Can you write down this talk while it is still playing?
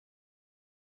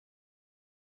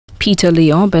Peter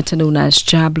Leon, better known as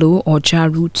Jablo or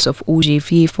Jaroots of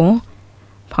Auger-Vieux-Fort,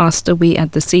 passed away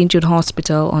at the St. Jude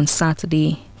Hospital on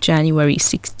Saturday, January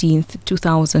 16,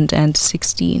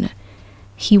 2016.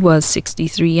 He was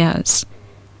 63 years.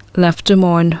 Left to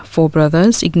mourn four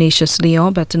brothers: Ignatius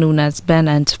Leon, better known as Ben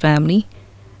and family;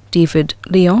 David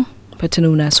Leon, better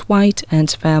known as White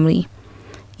and family;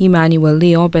 Emmanuel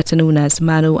Leon, better known as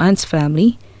Mano and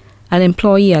family, an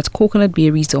employee at Coconut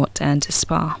Bay Resort and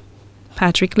Spa;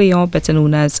 Patrick Leon, better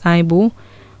known as Ibo,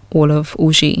 all of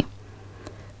Auger;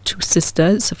 two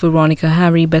sisters: Veronica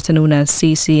Harry, better known as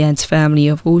Cece and family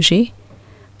of Auger;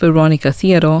 Veronica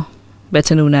Theodore,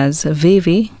 better known as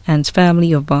Veve and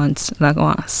family of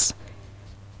Barnes-Lagoas.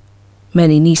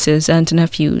 Many nieces and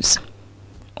nephews.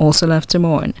 Also left to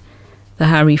mourn: the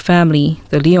Harry family,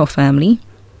 the Leon family,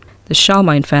 the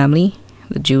Charlemagne family,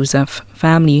 the Joseph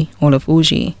family, all of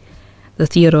Auger, the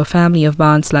Theodore family of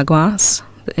Barnes-Lagoas,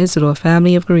 the Isidore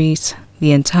family of Greece,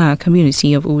 the entire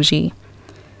community of Auger.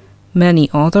 Many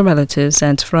other relatives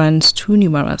and friends too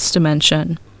numerous to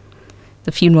mention.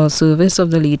 The funeral service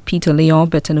of the late Peter Leon,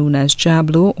 better known as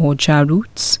Jablo or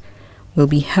Jaroots, will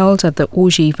be held at the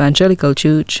Auger Evangelical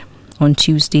Church on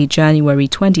Tuesday, January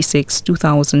 26,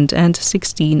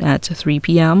 2016 at 3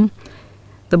 p.m.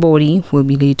 The body will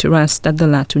be laid to rest at the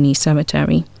Latouny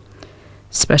Cemetery.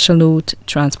 Special note: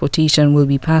 transportation will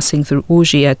be passing through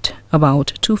Auger at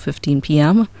about 2:15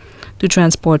 p.m. to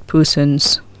transport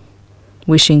persons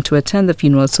wishing to attend the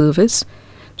funeral service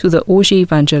to the Auger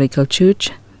Evangelical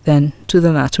Church, then to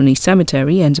the Latouny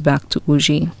Cemetery and back to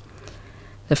Auger.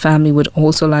 The family would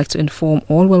also like to inform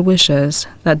all well-wishers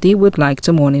that they would like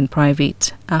to mourn in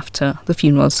private after the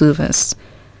funeral service.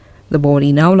 The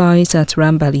body now lies at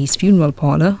Rambali's Funeral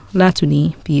Parlour,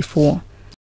 Latouny, B4.